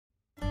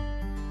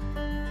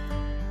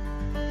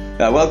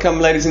Welcome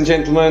ladies and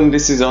gentlemen,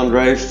 this is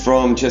Andre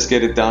from Just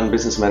Get It Done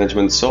Business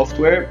Management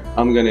Software.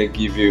 I'm going to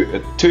give you a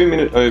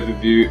 2-minute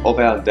overview of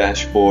our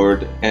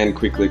dashboard and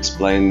quickly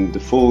explain the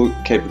full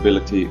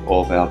capability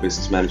of our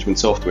business management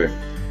software.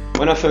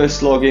 When I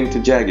first log into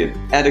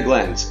JGID, at a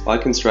glance, I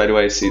can straight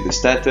away see the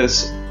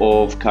status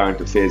of current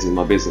affairs in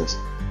my business.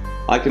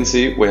 I can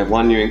see we have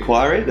one new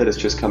inquiry that has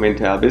just come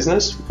into our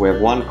business, we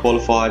have one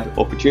qualified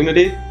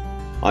opportunity,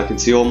 I can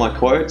see all my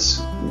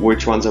quotes,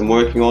 which ones I'm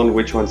working on,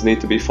 which ones need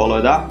to be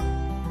followed up.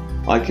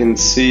 I can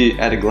see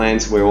at a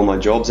glance where all my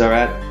jobs are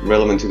at,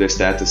 relevant to their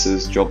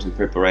statuses, jobs in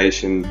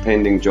preparation,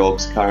 pending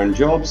jobs, current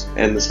jobs,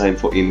 and the same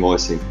for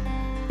invoicing.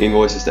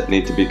 Invoices that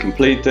need to be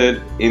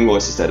completed,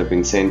 invoices that have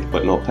been sent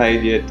but not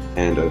paid yet,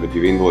 and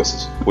overdue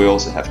invoices. We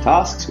also have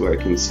tasks where I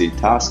can see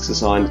tasks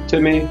assigned to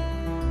me,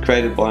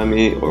 created by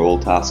me, or all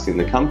tasks in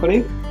the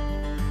company.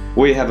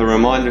 We have a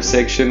reminder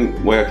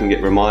section where I can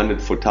get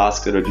reminded for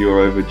tasks that are due or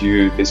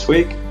overdue this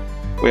week.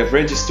 We have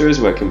registers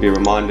where I can be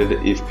reminded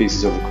if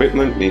pieces of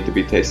equipment need to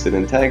be tested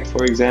and tagged,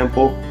 for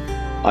example.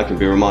 I can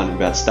be reminded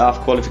about staff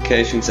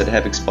qualifications that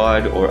have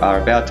expired or are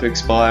about to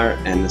expire,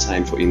 and the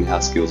same for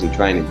in-house skills and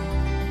training.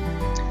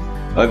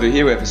 Over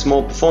here we have a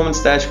small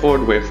performance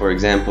dashboard where, for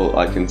example,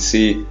 I can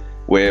see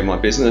where my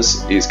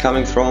business is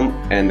coming from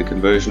and the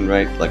conversion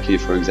rate. Like here,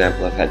 for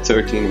example, I've had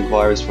 13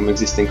 inquiries from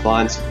existing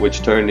clients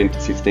which turned into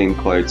 15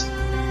 quotes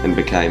and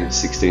became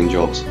 16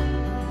 jobs.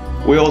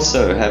 We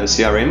also have a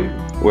CRM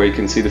where you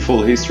can see the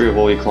full history of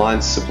all your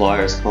clients,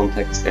 suppliers,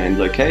 contacts and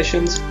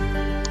locations.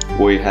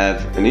 We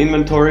have an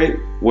inventory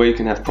where you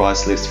can have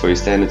price lists for your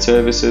standard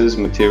services,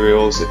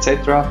 materials,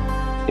 etc.,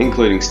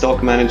 including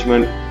stock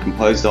management,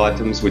 composed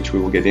items, which we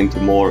will get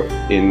into more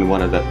in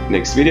one of the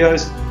next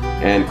videos,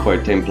 and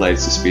quote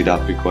templates to speed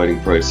up your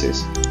quoting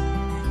process.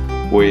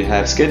 We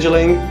have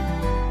scheduling,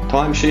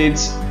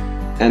 timesheets,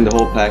 and the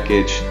whole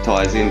package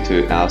ties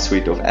into our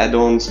suite of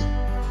add-ons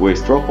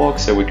with Dropbox,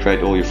 so we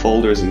create all your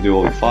folders and do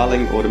all your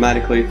filing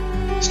automatically.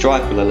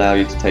 Stripe will allow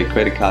you to take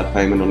credit card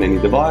payment on any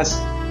device.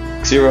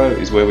 Xero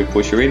is where we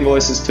push your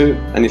invoices to,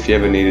 and if you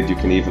ever need it, you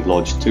can even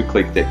lodge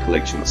 2-click debt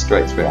collections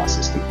straight through our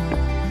system.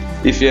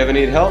 If you ever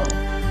need help,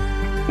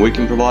 we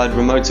can provide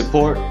remote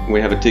support,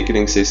 we have a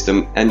ticketing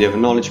system, and you have a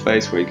knowledge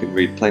base where you can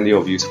read plenty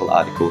of useful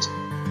articles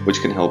which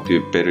can help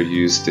you better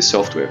use this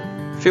software.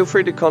 Feel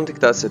free to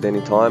contact us at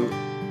any time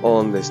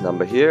on this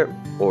number here,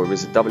 or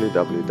visit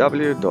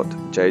www.jgid.com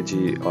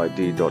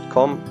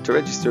to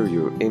register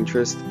your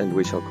interest, and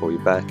we shall call you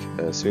back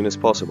as soon as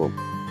possible.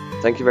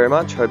 Thank you very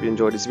much, hope you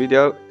enjoyed this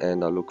video,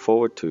 and I look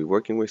forward to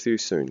working with you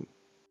soon.